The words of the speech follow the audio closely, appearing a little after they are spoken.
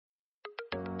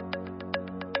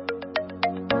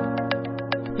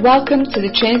Welcome to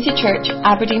the Trinity Church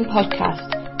Aberdeen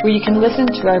podcast, where you can listen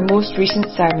to our most recent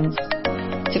sermons.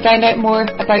 To find out more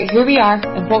about who we are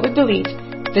and what we believe,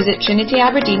 visit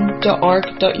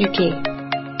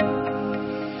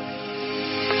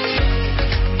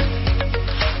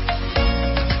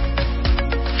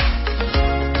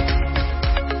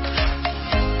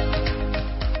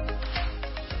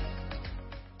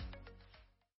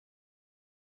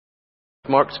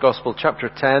Mark's Gospel, chapter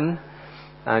 10,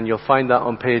 and you'll find that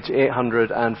on page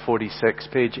 846,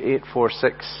 page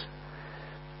 846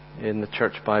 in the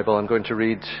Church Bible. I'm going to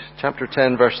read chapter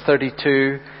 10, verse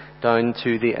 32, down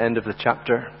to the end of the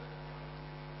chapter.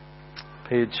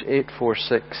 Page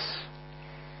 846.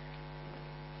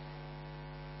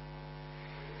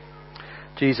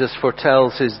 Jesus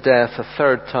foretells his death a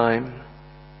third time.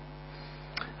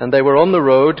 And they were on the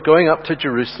road going up to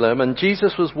Jerusalem, and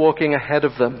Jesus was walking ahead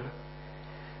of them.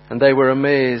 And they were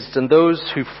amazed, and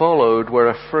those who followed were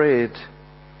afraid.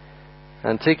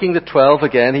 And taking the 12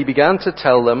 again, he began to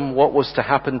tell them what was to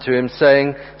happen to him,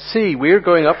 saying, "See, we are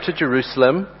going up to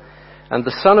Jerusalem, and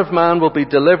the Son of Man will be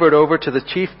delivered over to the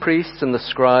chief priests and the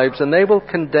scribes, and they will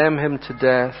condemn him to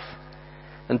death,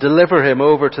 and deliver him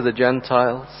over to the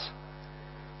Gentiles.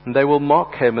 And they will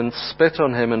mock him, and spit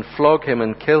on him, and flog him,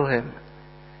 and kill him.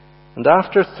 And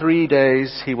after 3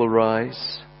 days he will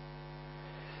rise."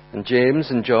 And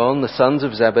James and John, the sons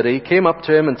of Zebedee, came up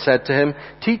to him and said to him,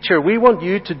 "Teacher, we want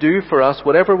you to do for us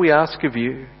whatever we ask of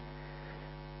you."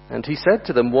 And he said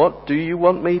to them, "What do you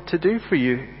want me to do for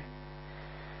you?"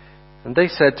 And they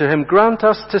said to him, "Grant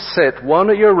us to sit, one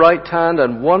at your right hand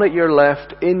and one at your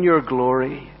left, in your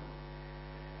glory."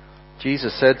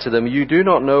 Jesus said to them, "You do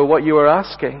not know what you are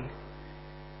asking.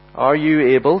 Are you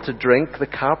able to drink the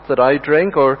cup that I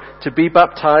drink, or to be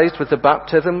baptized with the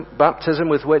baptism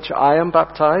with which I am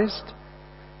baptized?"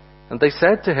 And they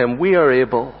said to him, "We are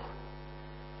able."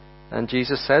 And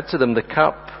Jesus said to them, "The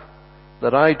cup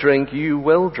that I drink you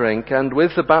will drink, and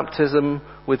with the baptism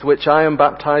with which I am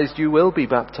baptized you will be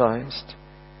baptized.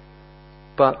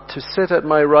 But to sit at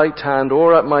my right hand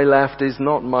or at my left is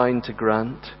not mine to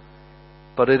grant,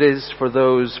 but it is for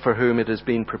those for whom it has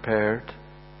been prepared."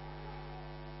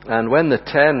 And when the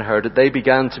 10 heard it, they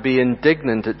began to be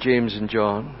indignant at James and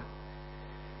John.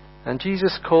 And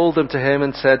Jesus called them to him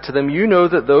and said to them, "You know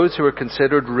that those who are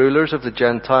considered rulers of the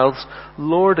Gentiles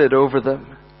lord it over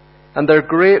them, and their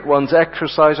great ones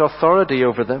exercise authority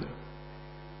over them.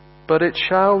 But it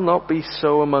shall not be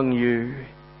so among you.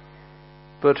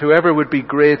 But whoever would be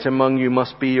great among you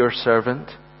must be your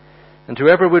servant, and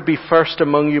whoever would be first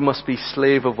among you must be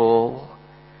slave of all.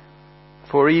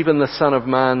 For even the Son of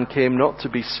Man came not to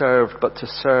be served, but to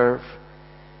serve,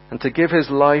 and to give his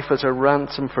life as a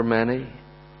ransom for many."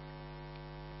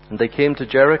 And they came to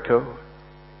Jericho.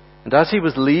 And as he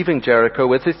was leaving Jericho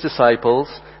with his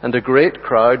disciples and a great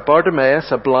crowd,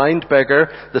 Bartimaeus, a blind beggar,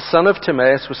 the son of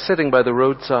Timaeus, was sitting by the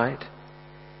roadside.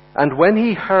 And when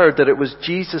he heard that it was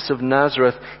Jesus of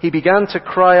Nazareth, he began to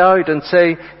cry out and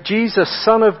say, "Jesus,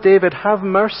 Son of David, have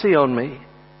mercy on me."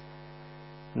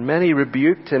 And many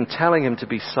rebuked him, telling him to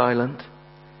be silent.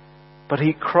 But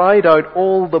he cried out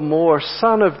all the more,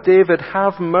 "Son of David,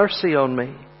 have mercy on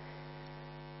me."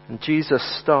 And Jesus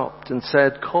stopped and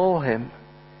said, "Call him."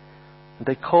 And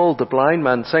they called the blind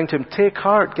man, saying to him, "Take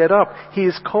heart, get up, he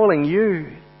is calling you."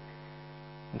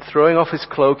 And throwing off his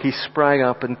cloak, he sprang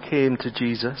up and came to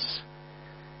Jesus.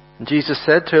 And Jesus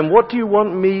said to him, "What do you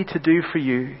want me to do for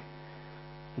you?"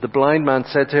 And the blind man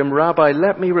said to him, "Rabbi,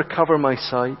 let me recover my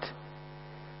sight."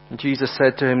 And Jesus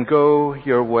said to him, "Go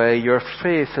your way, your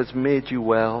faith has made you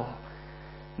well."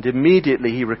 And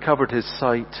immediately he recovered his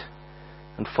sight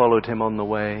and followed him on the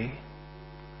way.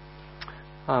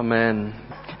 Amen.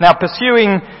 Now,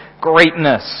 pursuing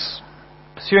greatness,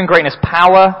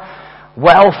 power,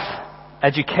 wealth,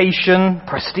 education,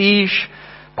 prestige,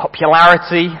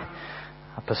 popularity,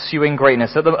 pursuing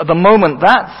greatness. At the moment,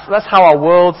 that's how our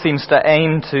world seems to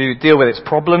aim to deal with its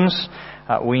problems.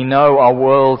 We know our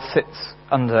world sits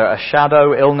under a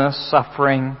shadow: illness,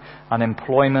 suffering,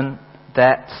 unemployment,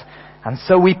 debt. And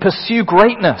so we pursue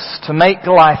greatness to make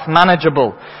life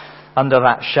manageable under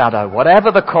that shadow,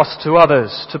 whatever the cost to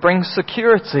others, to bring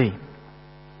security.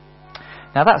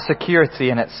 Now, that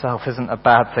security in itself isn't a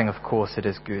bad thing, of course, it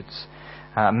is good.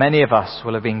 Many of us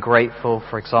will have been grateful,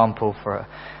 for example, for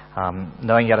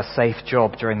knowing you had a safe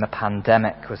job during the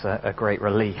pandemic was a great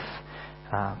relief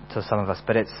to some of us.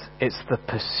 But it's the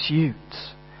pursuit.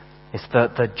 It's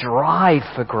the drive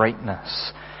for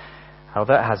greatness. How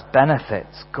that has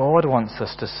benefits. God wants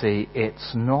us to see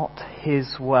it's not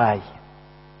his way.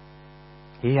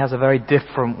 He has a very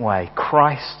different way,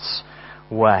 Christ's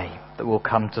way, that we'll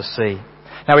come to see.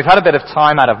 Now, we've had a bit of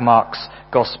time out of Mark's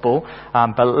Gospel,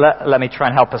 but let me try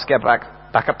and help us get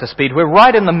back up to speed. We're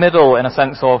right in the middle, in a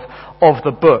sense, of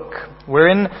the book. We're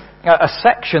in a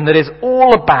section that is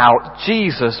all about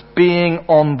Jesus being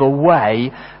on the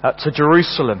way to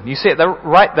Jerusalem. You see it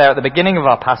right there at the beginning of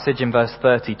our passage in verse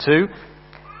 32.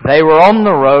 They were on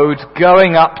the road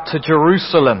going up to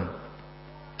Jerusalem.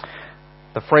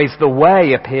 The phrase "the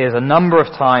way" appears a number of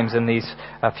times in these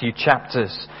few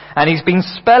chapters. And he's been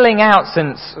spelling out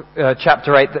since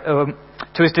chapter 8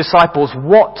 to his disciples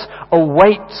what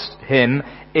awaits him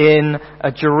in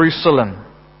Jerusalem.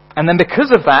 And then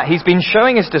because of that, he's been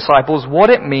showing his disciples what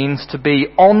it means to be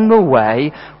on the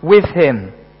way with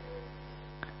him.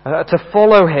 To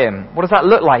follow him. What does that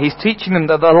look like? He's teaching them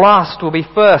that the last will be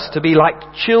first, to be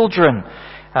like children.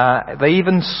 They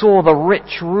even saw the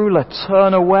rich ruler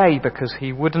turn away because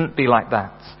he wouldn't be like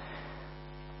that.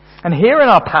 And here in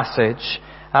our passage,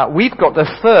 we've got the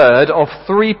third of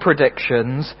three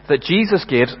predictions that Jesus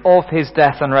gives of his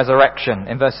death and resurrection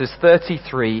in verses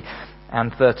 33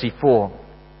 and 34.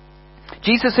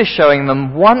 Jesus is showing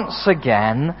them once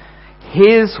again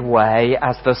his way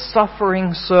as the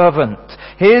suffering servant,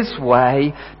 his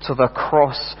way to the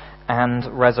cross and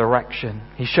resurrection.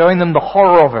 He's showing them the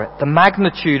horror of it, the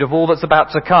magnitude of all that's about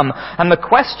to come. And the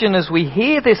question as we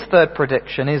hear this third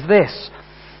prediction is this: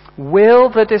 will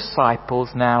the disciples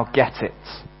now get it?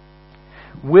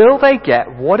 Will they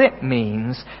get what it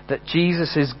means that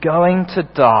Jesus is going to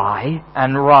die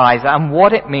and rise, and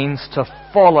what it means to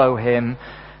follow him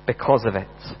because of it?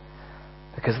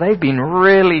 Because they've been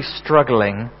really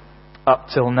struggling up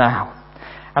till now.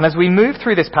 And as we move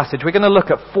through this passage, we're going to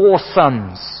look at four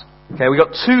sons. Okay, we've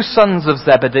got two sons of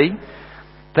Zebedee,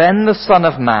 then the Son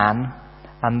of Man,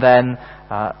 and then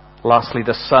lastly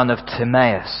the son of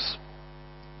Timaeus.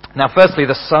 Now firstly,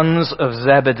 the sons of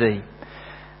Zebedee.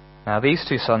 Now these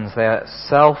two sons, they're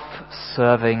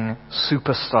self-serving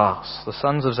superstars. The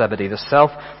sons of Zebedee, the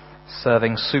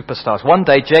self-serving superstars. One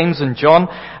day, James and John,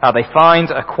 they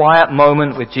find a quiet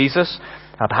moment with Jesus.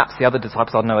 Perhaps the other disciples,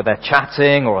 I don't know, they're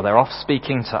chatting or they're off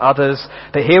speaking to others.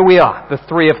 But here we are, the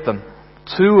three of them.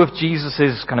 Two of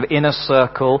Jesus' kind of inner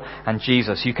circle and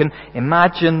Jesus. You can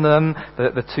imagine them,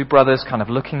 the two brothers kind of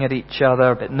looking at each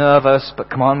other, a bit nervous, but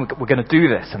come on, we're going to do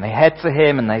this. And they head to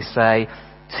him and they say,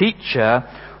 "Teacher,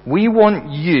 we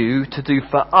want you to do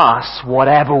for us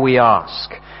whatever we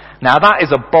ask." Now that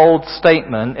is a bold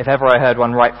statement, if ever I heard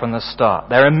one, right from the start.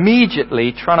 They're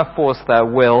immediately trying to force their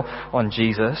will on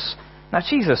Jesus. Now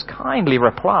Jesus kindly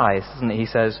replies, doesn't he? He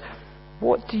says,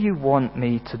 "What do you want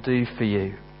me to do for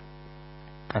you?"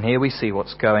 And here we see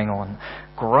what's going on.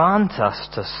 "Grant us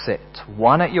to sit,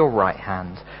 one at your right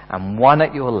hand and one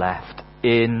at your left,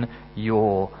 in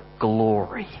your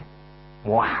glory."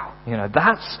 Wow. You know,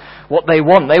 that's what they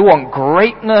want. They want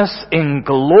greatness in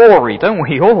glory, don't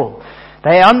we all?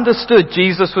 They understood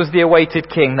Jesus was the awaited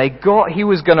king. They got he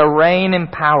was going to reign in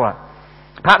power.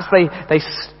 Perhaps they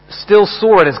still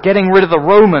saw it as getting rid of the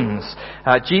Romans,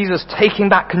 Jesus taking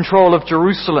back control of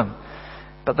Jerusalem.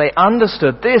 But they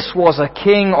understood this was a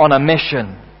king on a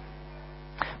mission.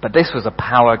 But this was a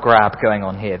power grab going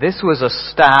on here. This was a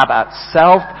stab at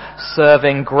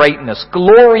self-serving greatness.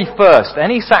 Glory first.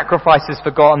 Any sacrifice is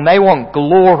forgotten. They want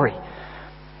glory.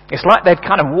 It's like they'd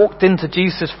kind of walked into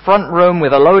Jesus' front room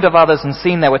with a load of others and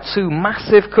seen there were two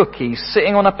massive cookies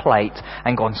sitting on a plate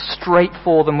and gone straight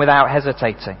for them without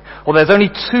hesitating. Or there's only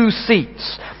two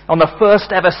seats on the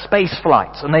first ever space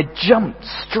flight and they jumped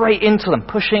straight into them,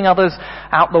 pushing others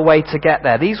out the way to get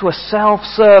there. These were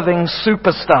self-serving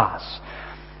superstars.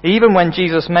 Even when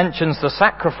Jesus mentions the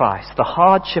sacrifice, the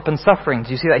hardship and suffering,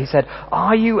 do you see that? He said,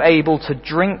 "Are you able to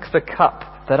drink the cup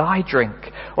that I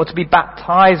drink, or to be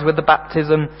baptized with the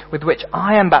baptism with which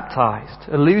I am baptized?"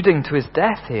 Alluding to his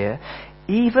death here.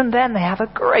 Even then they have a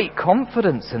great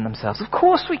confidence in themselves. Of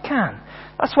course we can.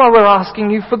 That's why we're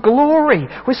asking you for glory.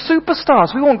 We're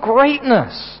superstars. We want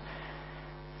greatness.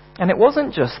 And it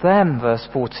wasn't just them, verse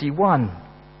 41.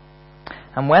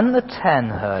 "And when the 10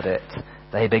 heard it,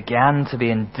 they began to be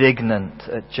indignant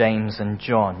at James and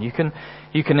John."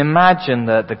 You can imagine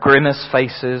the grimace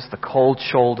faces, the cold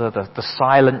shoulder, the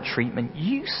silent treatment.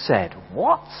 "You said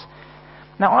what?"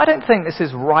 Now, I don't think this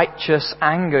is righteous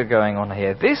anger going on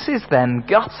here. This is them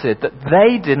gutted that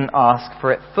they didn't ask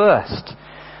for it first.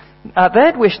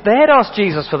 They'd wished they'd asked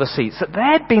Jesus for the seats, that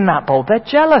they'd been that bold. They're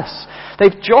jealous.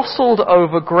 They've jostled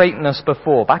over greatness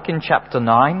before, back in chapter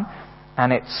 9,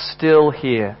 and it's still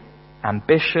here.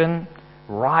 Ambition,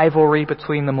 rivalry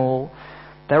between them all.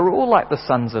 They're all like the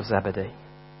sons of Zebedee.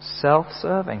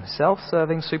 Self-serving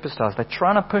superstars. They're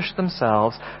trying to push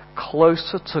themselves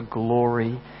closer to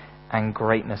glory and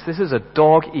greatness. This is a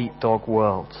dog-eat-dog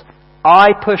world. I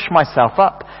push myself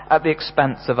up at the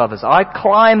expense of others. I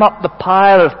climb up the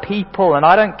pile of people, and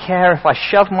I don't care if I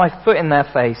shove my foot in their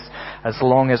face as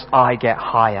long as I get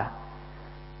higher.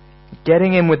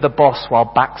 Getting in with the boss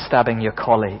while backstabbing your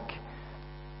colleague.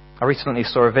 I recently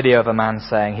saw a video of a man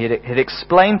saying he'd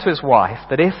explained to his wife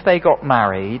that if they got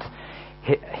married,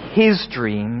 his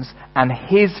dreams and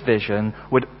his vision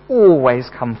would always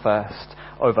come first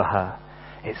over her.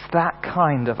 It's that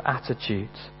kind of attitude.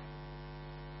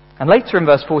 And later in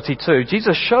verse 42,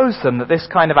 Jesus shows them that this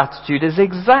kind of attitude is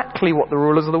exactly what the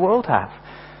rulers of the world have.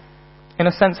 In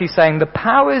a sense, he's saying, the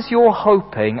powers you're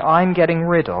hoping I'm getting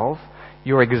rid of,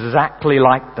 you're exactly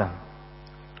like them.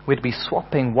 We'd be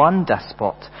swapping one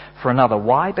despot for another.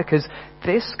 Why? Because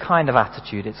this kind of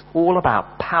attitude, it's all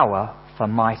about power for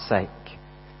my sake.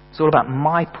 It's all about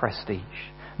my prestige,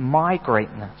 my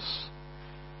greatness.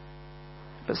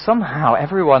 But somehow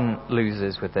everyone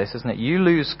loses with this, isn't it? You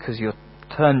lose because you're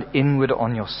turned inward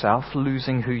on yourself,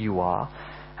 losing who you are,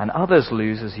 and others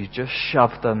lose as you just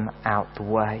shove them out the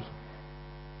way.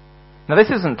 Now,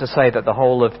 this isn't to say that the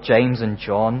whole of James and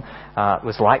John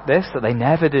was like this, that they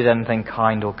never did anything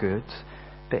kind or good.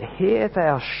 But here they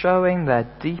are showing their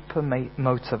deeper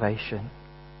motivation.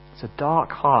 It's a dark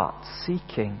heart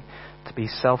seeking to be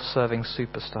self-serving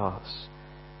superstars.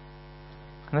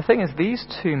 And the thing is, these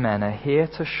two men are here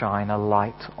to shine a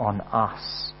light on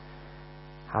us,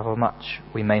 however much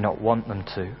we may not want them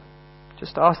to.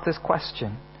 Just ask this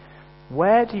question.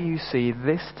 Where do you see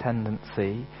this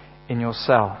tendency in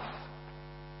yourself?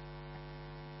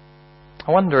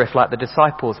 I wonder if, like the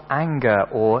disciples, anger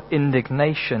or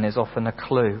indignation is often a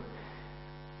clue.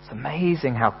 It's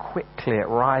amazing how quickly it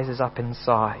rises up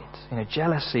inside.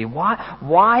 Jealousy.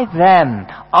 Why them?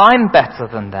 I'm better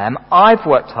than them. I've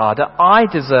worked harder. I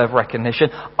deserve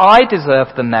recognition. I deserve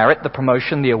the merit, the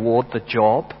promotion, the award, the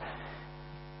job.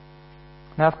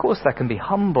 Now, of course, there can be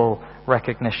humble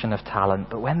recognition of talent,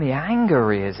 but when the anger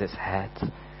rears its head,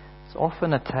 it's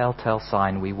often a telltale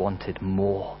sign we wanted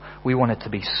more. We wanted to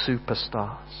be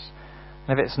superstars.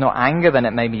 And if it's not anger, then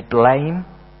it may be blame.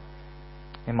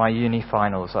 In my uni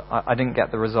finals, I didn't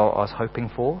get the result I was hoping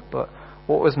for, but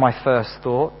what was my first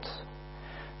thought?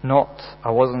 Not, I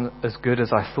wasn't as good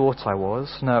as I thought I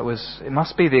was. No, it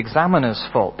must be the examiner's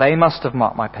fault. They must have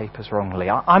marked my papers wrongly.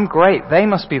 I'm great. They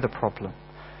must be the problem.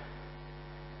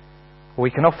 Or we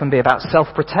can often be about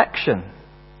self-protection.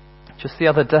 Just the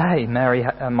other day,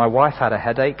 my wife had a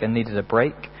headache and needed a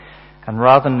break. And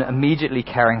rather than immediately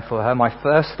caring for her, my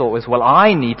first thought was, well,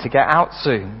 I need to get out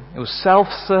soon. It was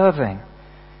self-serving.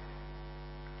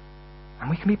 And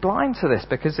we can be blind to this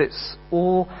because it's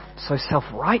all so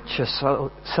self-righteous,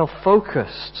 so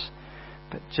self-focused.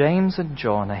 But James and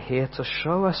John are here to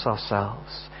show us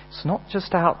ourselves. It's not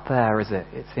just out there, is it?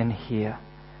 It's in here.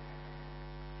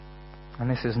 And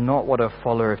this is not what a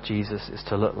follower of Jesus is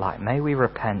to look like. May we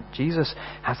repent. Jesus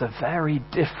has a very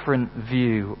different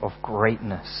view of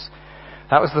greatness.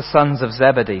 That was the sons of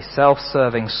Zebedee,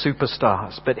 self-serving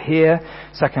superstars. But here,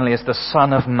 secondly, is the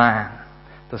Son of Man,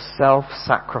 the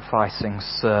self-sacrificing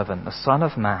servant. The Son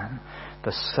of Man,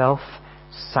 the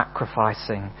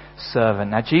self-sacrificing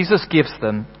servant. Now, Jesus gives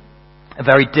them a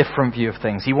very different view of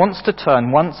things. He wants to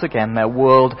turn once again their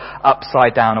world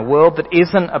upside down, a world that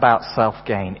isn't about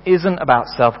self-gain, isn't about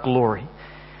self-glory.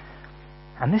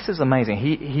 And this is amazing.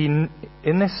 He in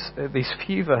these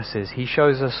few verses, he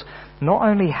shows us not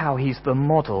only how he's the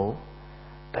model,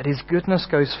 but his goodness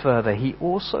goes further. He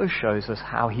also shows us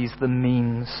how he's the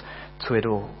means to it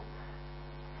all.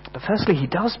 But firstly, he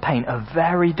does paint a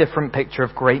very different picture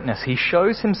of greatness. He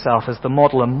shows himself as the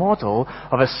model, a model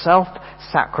of a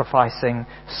self-sacrificing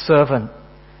servant.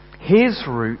 His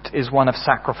route is one of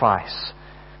sacrifice,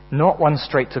 not one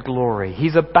straight to glory.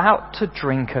 He's about to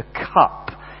drink a cup,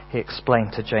 he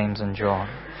explained to James and John.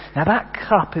 Now that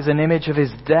cup is an image of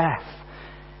his death.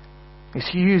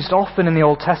 It's used often in the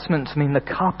Old Testament to mean the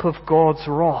cup of God's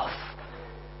wrath.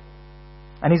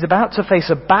 And he's about to face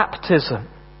a baptism,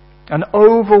 an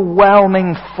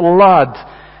overwhelming flood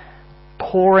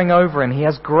pouring over him. He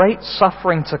has great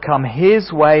suffering to come.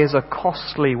 His way is a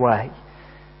costly way.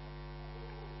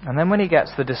 And then when he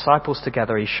gets the disciples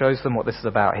together, he shows them what this is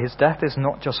about. His death is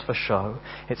not just for show.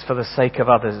 It's for the sake of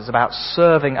others. It's about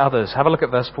serving others. Have a look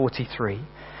at verse 43.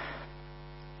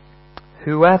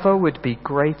 Whoever would be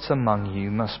great among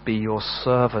you must be your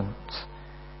servant.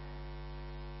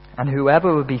 And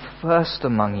whoever would be first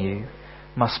among you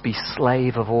must be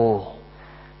slave of all.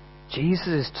 Jesus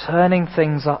is turning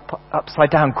things upside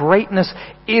down. Greatness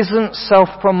isn't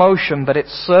self-promotion, but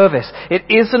it's service. It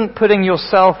isn't putting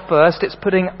yourself first, it's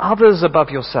putting others above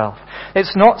yourself.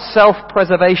 It's not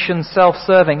self-preservation,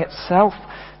 self-serving, it's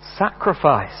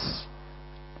self-sacrifice.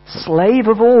 Slave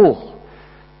of all.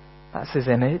 That's his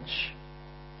image.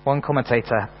 One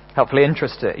commentator helpfully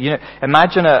interested.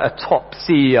 Imagine a top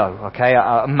CEO, okay,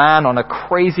 a man on a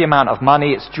crazy amount of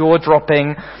money. It's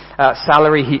jaw-dropping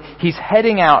salary. He's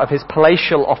heading out of his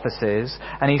palatial offices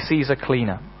and he sees a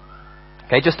cleaner.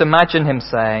 Okay, just imagine him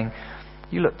saying,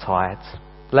 "You look tired.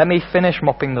 Let me finish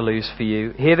mopping the loos for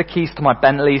you. Here are the keys to my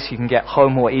Bentley so you can get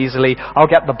home more easily. I'll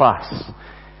get the bus."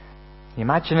 You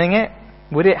imagining it?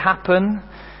 Would it happen?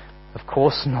 Of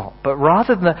course not. But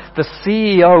rather than the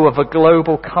CEO of a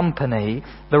global company,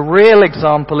 the real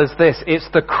example is this. It's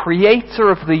the creator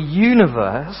of the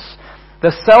universe,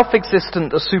 the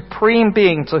self-existent, the supreme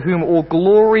being to whom all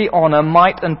glory, honor,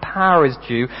 might and power is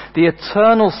due, the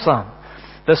eternal Son,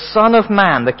 the Son of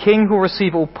Man, the King who will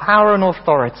receive all power and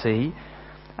authority,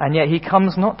 and yet he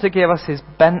comes not to give us his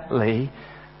Bentley,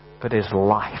 but his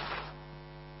life.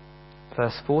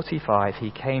 Verse 45, he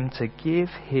came to give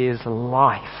his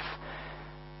life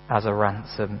as a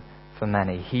ransom for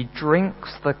many. He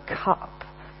drinks the cup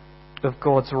of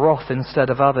God's wrath instead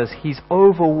of others. He's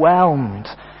overwhelmed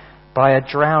by a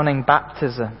drowning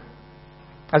baptism.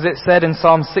 As it said in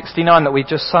Psalm 69 that we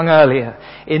just sung earlier,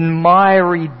 "In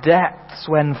miry depths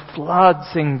when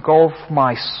floods engulf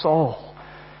my soul,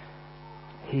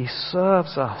 he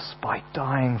serves us by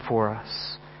dying for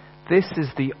us." This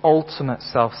is the ultimate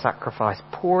self-sacrifice,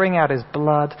 pouring out his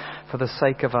blood for the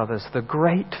sake of others, the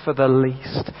great for the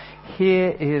least.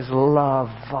 Here is love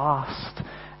vast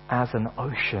as an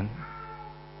ocean.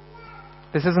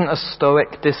 This isn't a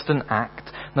stoic, distant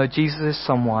act. No, Jesus is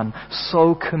someone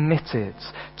so committed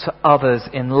to others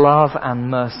in love and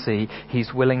mercy,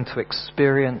 he's willing to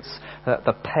experience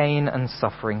the pain and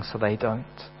suffering so they don't.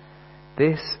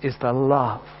 This is the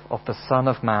love of the Son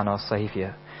of Man, our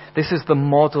Saviour. This is the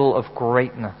model of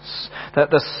greatness, that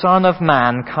the Son of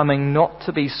Man coming not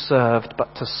to be served,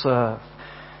 but to serve.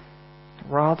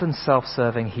 Rather than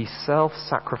self-serving, he's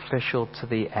self-sacrificial to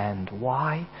the end.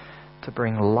 Why? To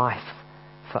bring life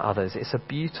for others. It's a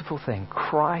beautiful thing.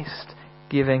 Christ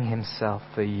giving himself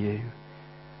for you.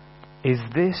 Is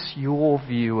this your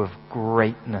view of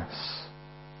greatness?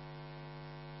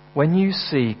 When you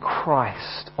see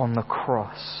Christ on the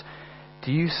cross,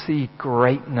 do you see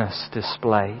greatness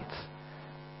displayed?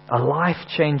 A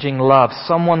life-changing love,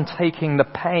 someone taking the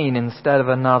pain instead of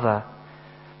another.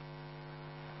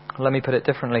 Let me put it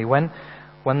differently. When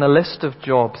the list of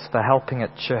jobs for helping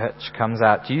at church comes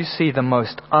out, do you see the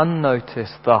most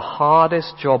unnoticed, the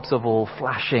hardest jobs of all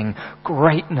flashing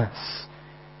greatness?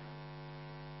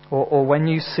 Or when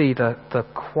you see the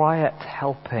quiet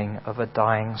helping of a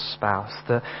dying spouse,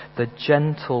 the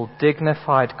gentle,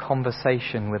 dignified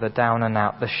conversation with a down and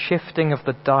out, the shifting of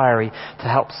the diary to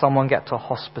help someone get to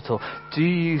hospital, do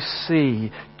you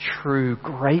see true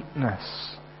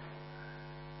greatness?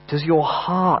 Does your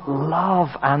heart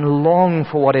love and long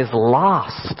for what is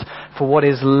last, for what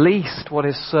is least, what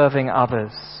is serving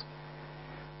others?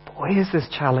 Boy, is this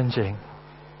challenging.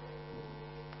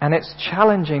 And it's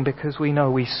challenging because we know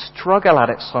we struggle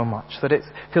at it so much that it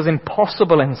feels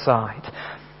impossible inside.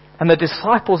 And the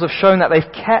disciples have shown that.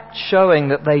 They've kept showing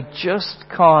that they just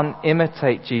can't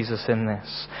imitate Jesus in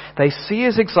this. They see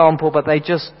his example, but they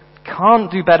just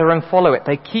can't do better and follow it.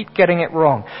 They keep getting it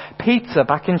wrong. Peter,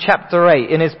 back in chapter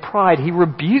 8, in his pride, he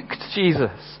rebuked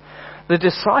Jesus. The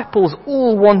disciples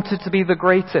all wanted to be the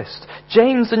greatest.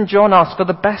 James and John asked for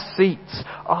the best seats.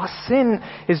 Our sin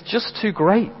is just too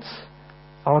great.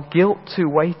 Our guilt too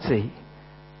weighty.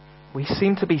 We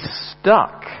seem to be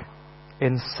stuck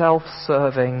in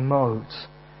self-serving modes.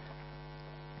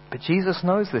 But Jesus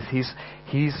knows this. He's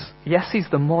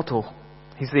the model.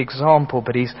 He's the example,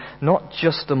 but he's not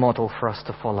just a model for us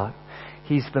to follow.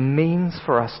 He's the means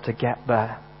for us to get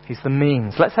there. He's the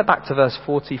means. Let's head back to verse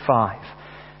 45.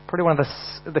 Probably one of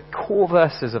the core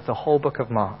verses of the whole book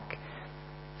of Mark.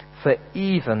 For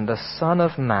even the Son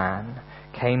of Man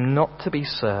came not to be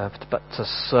served, but to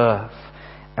serve,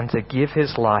 and to give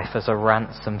his life as a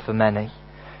ransom for many.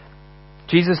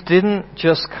 Jesus didn't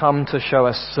just come to show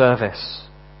us service.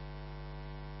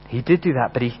 He did do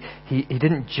that, but he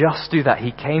didn't just do that.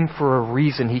 He came for a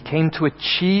reason. He came to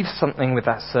achieve something with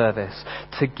that service,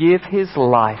 to give his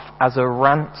life as a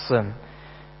ransom.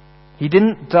 He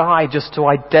didn't die just to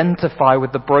identify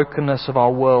with the brokenness of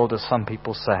our world, as some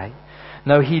people say.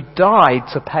 No, he died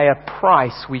to pay a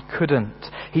price we couldn't.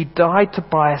 He died to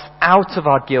buy us out of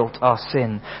our guilt, our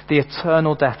sin, the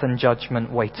eternal death and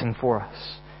judgment waiting for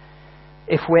us.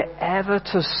 If we're ever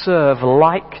to serve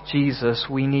like Jesus,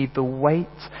 we need the weight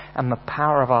and the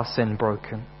power of our sin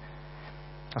broken.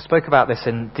 I spoke about this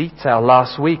in detail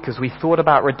last week as we thought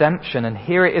about redemption, and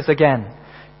here it is again.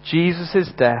 Jesus'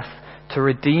 death to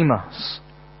redeem us,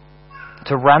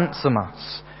 to ransom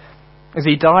us. As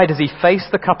he died, as he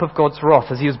faced the cup of God's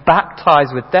wrath, as he was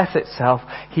baptized with death itself,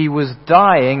 he was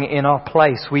dying in our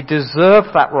place. We deserved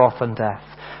that wrath and death,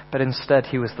 but instead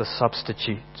he was the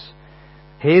substitute.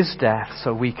 His death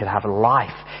so we could have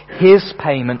life. His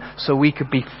payment so we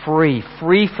could be free.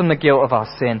 Free from the guilt of our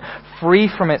sin. Free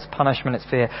from its punishment, its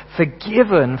fear.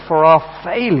 Forgiven for our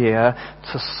failure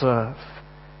to serve.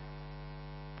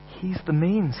 He's the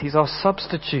means. He's our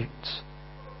substitute.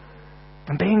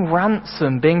 And being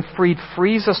ransomed, being freed,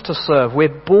 frees us to serve.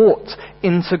 We're bought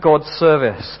into God's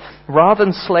service. Rather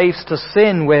than slaves to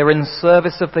sin, we're in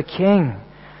service of the King.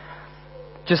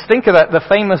 Just think of that, the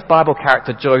famous Bible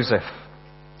character Joseph.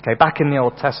 Okay, back in the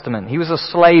Old Testament. He was a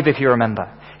slave, if you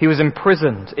remember. He was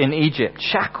imprisoned in Egypt,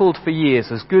 shackled for years,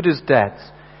 as good as dead.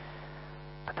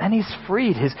 But then he's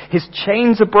freed. His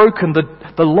chains are broken.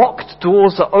 The locked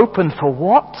doors are opened for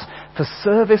what? For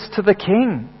service to the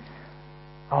King.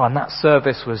 Oh, and that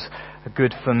service was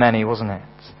good for many, wasn't it?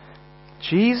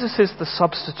 Jesus is the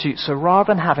substitute, so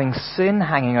rather than having sin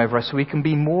hanging over us, we can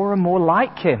be more and more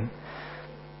like him.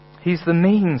 He's the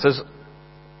means, as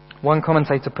one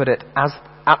commentator put it, as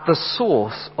at the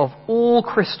source of all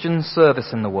Christian service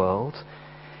in the world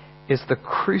is the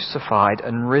crucified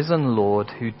and risen Lord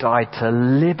who died to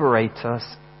liberate us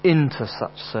into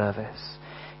such service.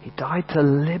 He died to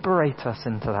liberate us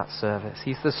into that service.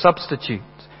 He's the substitute.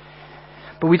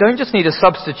 But we don't just need a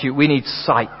substitute, we need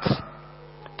sight.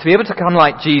 To be able to come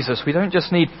like Jesus, we don't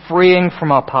just need freeing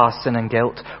from our past sin and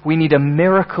guilt. We need a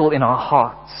miracle in our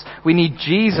hearts. We need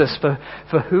Jesus for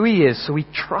who he is, so we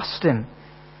trust him.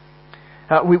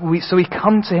 So we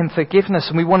come to him forgiveness,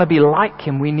 and we want to be like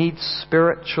him. We need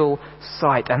spiritual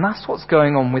sight. And that's what's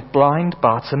going on with blind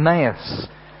Bartimaeus.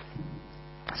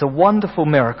 It's a wonderful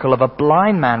miracle of a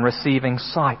blind man receiving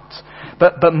sight.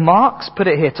 But Mark's put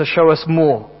it here to show us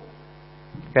more.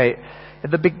 Okay,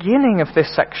 at the beginning of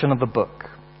this section of the book,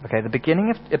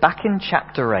 back in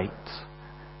chapter 8,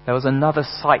 there was another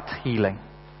sight healing.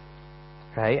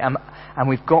 Okay, and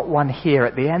we've got one here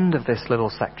at the end of this little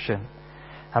section.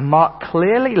 And Mark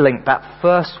clearly linked that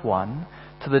first one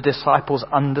to the disciples'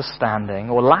 understanding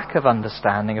or lack of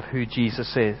understanding of who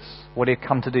Jesus is, what he had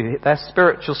come to do, their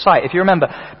spiritual sight. If you remember,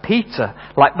 Peter,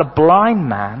 like the blind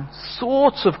man,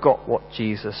 sort of got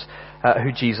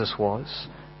who Jesus was,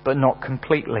 but not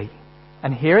completely.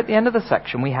 And here at the end of the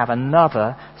section, we have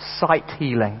another sight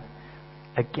healing,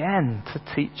 again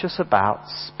to teach us about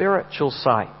spiritual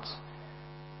sight.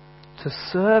 To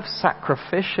serve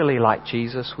sacrificially like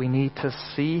Jesus, we need to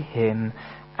see him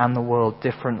and the world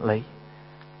differently.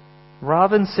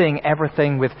 Rather than seeing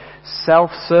everything with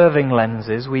self-serving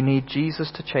lenses, we need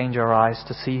Jesus to change our eyes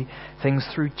to see things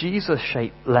through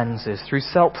Jesus-shaped lenses, through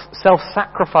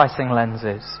self-sacrificing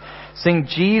lenses. Seeing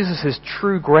Jesus'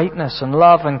 true greatness and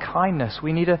love and kindness,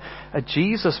 we need a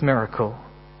Jesus miracle.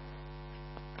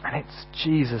 And it's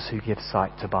Jesus who gives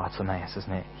sight to Bartimaeus,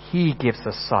 isn't it? He gives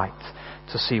us sight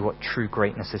to see what true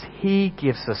greatness is. He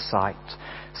gives us sight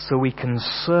so we can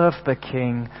serve the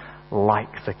King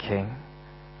like the King.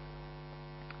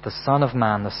 The Son of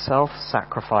Man, the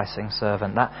self-sacrificing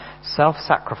servant. That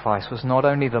self-sacrifice was not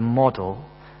only the model,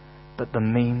 but the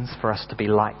means for us to be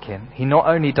like him. He not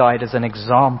only died as an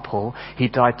example, he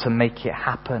died to make it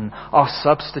happen. Our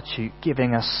substitute,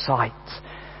 giving us sight.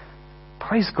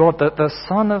 Praise God that the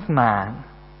Son of Man,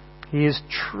 he is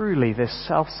truly this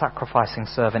self-sacrificing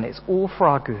servant. It's all for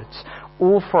our goods,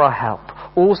 all for our help,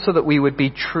 all so that we would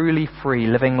be truly free,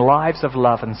 living lives of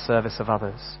love and service of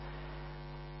others.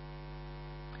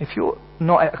 If you're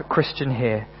not a Christian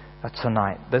here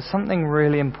tonight, there's something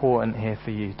really important here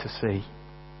for you to see.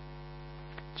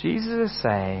 Jesus is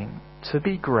saying, to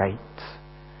be great,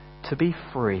 to be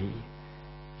free,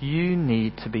 you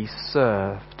need to be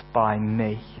served by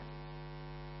me.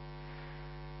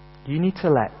 You need to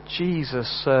let Jesus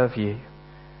serve you.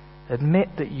 Admit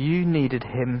that you needed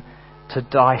him to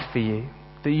die for you,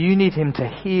 that you need him to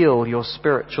heal your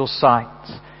spiritual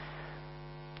sight.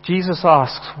 Jesus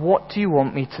asks, what do you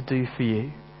want me to do for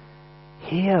you?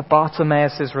 Hear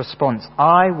Bartimaeus' response,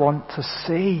 I want to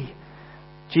see.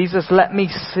 Jesus, let me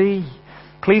see.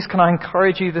 Please, can I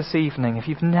encourage you this evening, if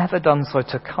you've never done so,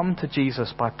 to come to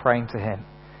Jesus by praying to him.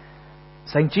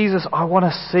 Saying, Jesus, I want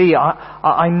to see.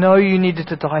 I know you needed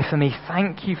to die for me.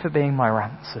 Thank you for being my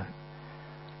ransom.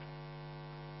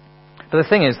 But the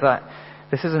thing is that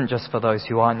This isn't just for those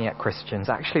who aren't yet Christians.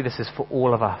 Actually, this is for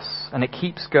all of us. And it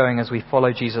keeps going as we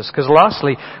follow Jesus. Because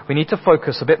lastly, we need to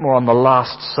focus a bit more on the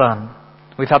last son.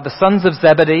 We've had the sons of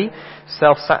Zebedee,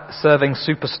 self-serving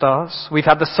superstars. We've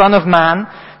had the Son of Man,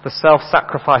 the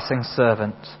self-sacrificing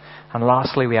servant. And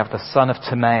lastly, we have the son of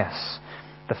Timaeus,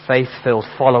 the faith-filled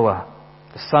follower.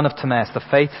 The son of Timaeus, the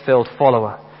faith-filled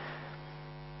follower.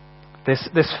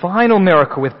 This final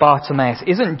miracle with Bartimaeus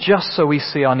isn't just so we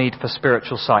see our need for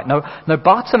spiritual sight. No,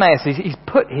 Bartimaeus, he's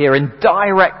put here in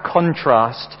direct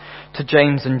contrast to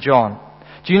James and John.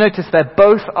 Do you notice they're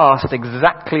both asked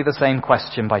exactly the same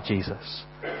question by Jesus?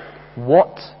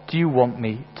 What do you want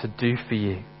me to do for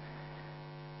you?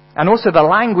 And also the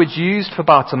language used for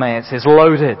Bartimaeus is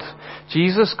loaded.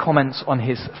 Jesus comments on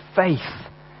his faith.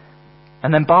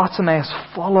 And then Bartimaeus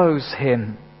follows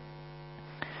him.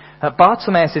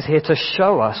 Bartimaeus is here to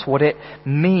show us what it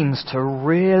means to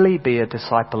really be a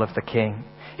disciple of the King.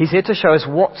 He's here to show us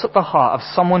what's at the heart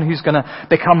of someone who's going to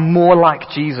become more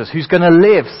like Jesus, who's going to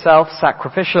live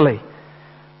self-sacrificially.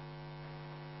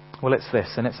 Well, it's this,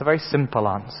 and it's a very simple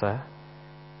answer.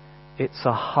 It's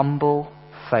a humble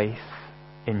faith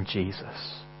in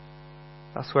Jesus.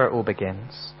 That's where it all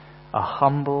begins. A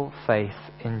humble faith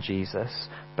in Jesus,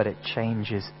 but it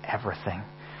changes everything.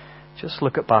 Just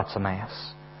look at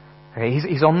Bartimaeus. Okay,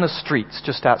 he's on the streets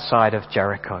just outside of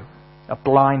Jericho, a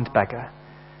blind beggar.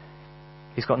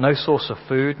 He's got no source of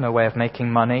food, no way of making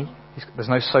money. There's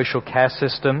no social care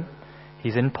system.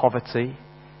 He's in poverty,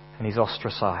 and he's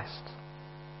ostracized.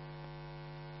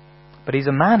 But he's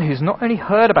a man who's not only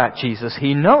heard about Jesus,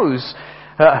 he knows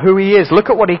who he is. Look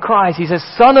at what he cries. He says,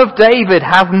 "Son of David,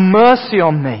 have mercy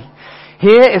on me."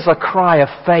 Here is a cry of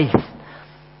faith.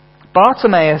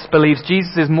 Bartimaeus believes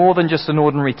Jesus is more than just an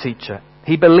ordinary teacher.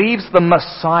 He believes the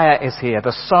Messiah is here,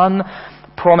 the Son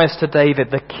promised to David,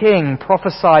 the King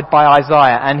prophesied by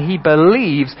Isaiah, and he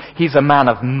believes he's a man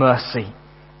of mercy,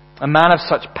 a man of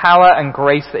such power and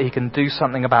grace that he can do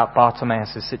something about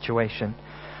Bartimaeus' situation.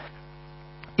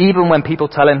 Even when people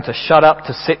tell him to shut up,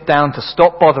 to sit down, to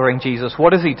stop bothering Jesus,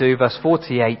 what does he do? Verse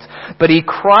 48, "But he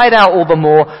cried out all the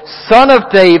more, 'Son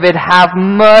of David, have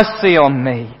mercy on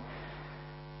me.'"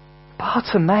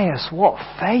 Bartimaeus, what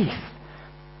faith!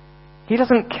 He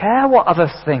doesn't care what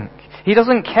others think. He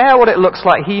doesn't care what it looks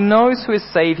like. He knows who his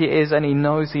Savior is and he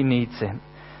knows he needs him.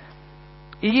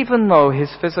 Even though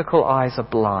his physical eyes are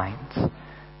blind,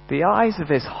 the eyes of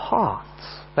his heart,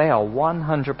 they are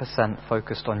 100%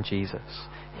 focused on Jesus,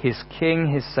 his King,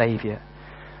 his Savior.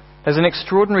 There's an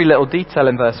extraordinary little detail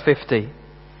in verse 50.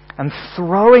 "And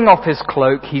throwing off his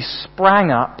cloak, he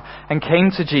sprang up and came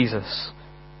to Jesus."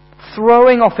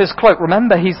 Throwing off his cloak.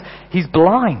 Remember, he's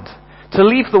blind. To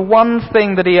leave the one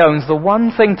thing that he owns, the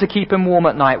one thing to keep him warm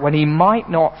at night when he might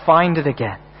not find it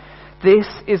again. This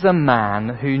is a man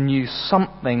who knew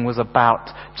something was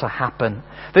about to happen.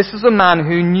 This is a man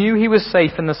who knew he was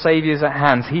safe in the Saviour's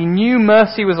hands. He knew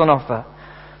mercy was on offer.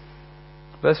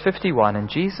 Verse 51, "And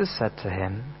Jesus said to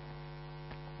him,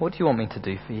 'What do you want me to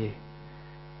do for you?'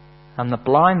 And the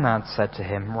blind man said to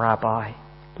him, 'Rabbi,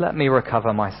 let me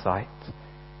recover my sight.'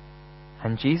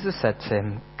 And Jesus said to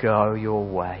him, 'Go your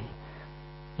way.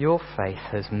 Your faith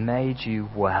has made you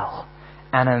well.'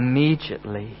 And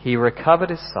immediately he recovered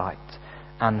his sight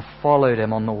and followed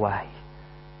him on the way."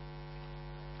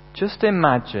 Just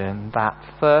imagine that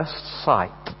first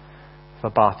sight for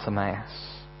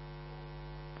Bartimaeus.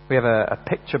 We have a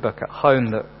picture book at home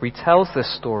that retells this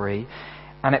story,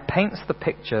 and it paints the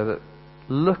picture that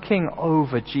looking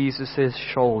over Jesus'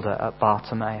 shoulder at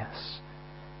Bartimaeus.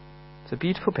 It's a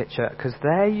beautiful picture because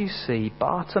there you see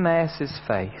Bartimaeus'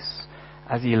 face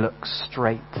as he looks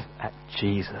straight at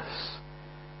Jesus.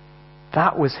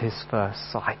 That was his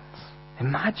first sight.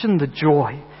 Imagine the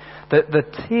joy, the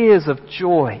tears of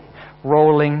joy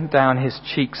rolling down his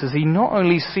cheeks as he not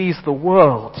only sees the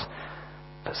world,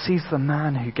 but sees the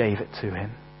man who gave it to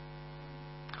him.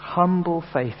 Humble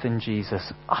faith in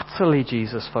Jesus, utterly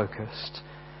Jesus-focused.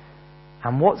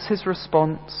 And what's his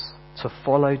response? To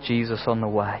follow Jesus on the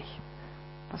way.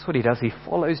 That's what he does. He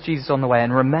follows Jesus on the way.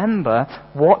 And remember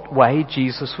what way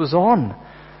Jesus was on.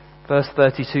 Verse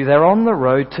 32, they're on the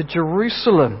road to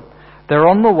Jerusalem. They're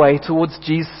on the way towards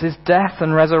Jesus' death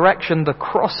and resurrection. The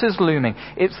cross is looming.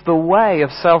 It's the way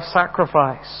of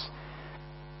self-sacrifice.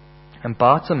 And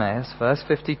Bartimaeus, verse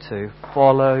 52,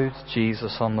 followed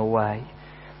Jesus on the way.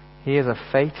 He is a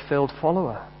faith-filled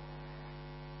follower.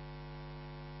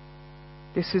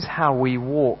 This is how we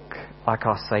walk like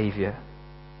our Saviour.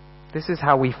 This is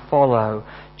how we follow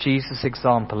Jesus'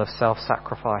 example of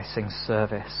self-sacrificing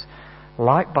service.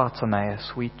 Like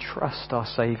Bartimaeus, we trust our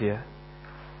Saviour.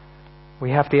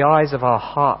 We have the eyes of our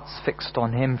hearts fixed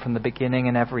on him from the beginning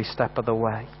and every step of the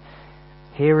way.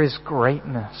 Here is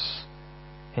greatness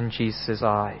in Jesus'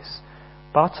 eyes.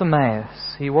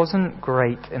 Bartimaeus, he wasn't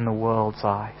great in the world's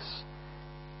eyes.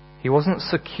 He wasn't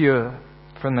secure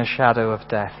from the shadow of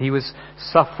death. He was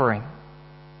suffering.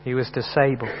 He was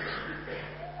disabled.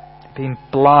 Being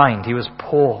blind. He was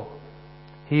poor.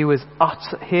 Here was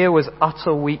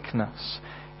utter weakness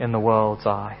in the world's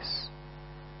eyes.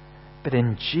 But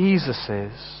in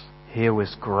Jesus's, here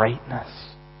was greatness.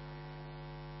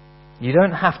 You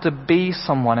don't have to be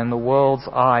someone in the world's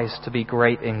eyes to be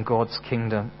great in God's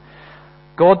kingdom.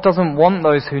 God doesn't want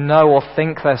those who know or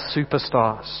think they're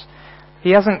superstars.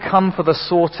 He hasn't come for the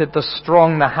sorted, the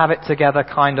strong, the have-it-together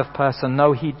kind of person.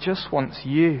 No, he just wants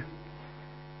you.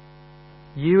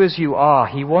 You as you are.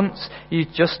 He wants you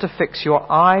just to fix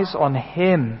your eyes on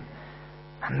him.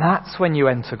 And that's when you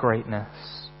enter greatness.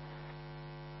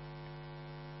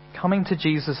 Coming to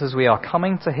Jesus as we are,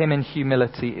 coming to him in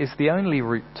humility is the only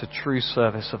route to true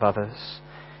service of others.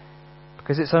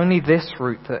 Because it's only this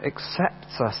route that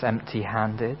accepts us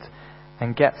empty-handed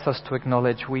and gets us to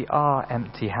acknowledge we are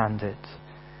empty-handed.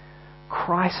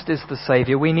 Christ is the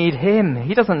Saviour. We need him.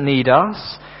 He doesn't need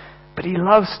us, but he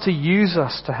loves to use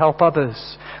us to help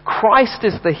others. Christ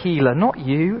is the healer, not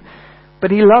you,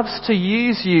 but he loves to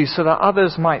use you so that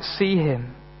others might see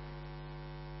him.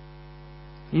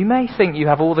 You may think you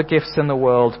have all the gifts in the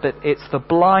world, but it's the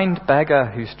blind beggar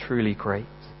who's truly great.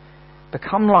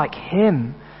 Become like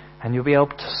him and you'll be able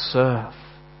to serve.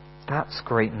 That's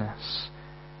greatness.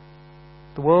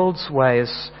 The world's way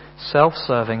is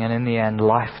self-serving and in the end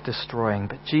life-destroying,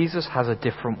 but Jesus has a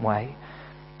different way.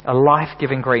 A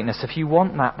life-giving greatness. If you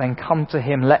want that, then come to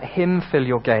him. Let him fill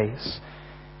your gaze.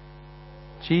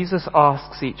 Jesus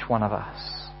asks each one of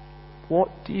us, what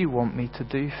do you want me to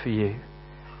do for you?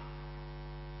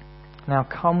 Now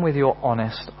come with your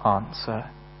honest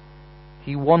answer.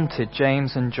 He wanted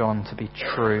James and John to be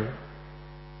true,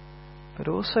 but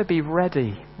also be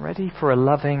ready for a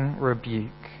loving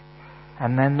rebuke.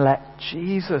 And then let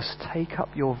Jesus take up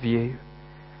your view.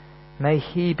 May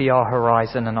he be our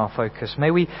horizon and our focus.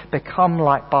 May we become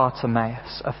like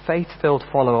Bartimaeus, a faith-filled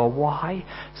follower. Why?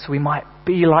 So we might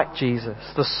be like Jesus,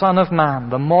 the Son of Man,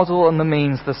 the model and the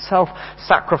means, the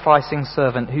self-sacrificing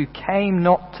servant who came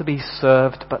not to be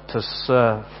served but to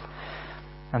serve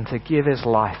and to give his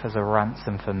life as a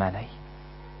ransom for many.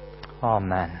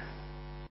 Amen.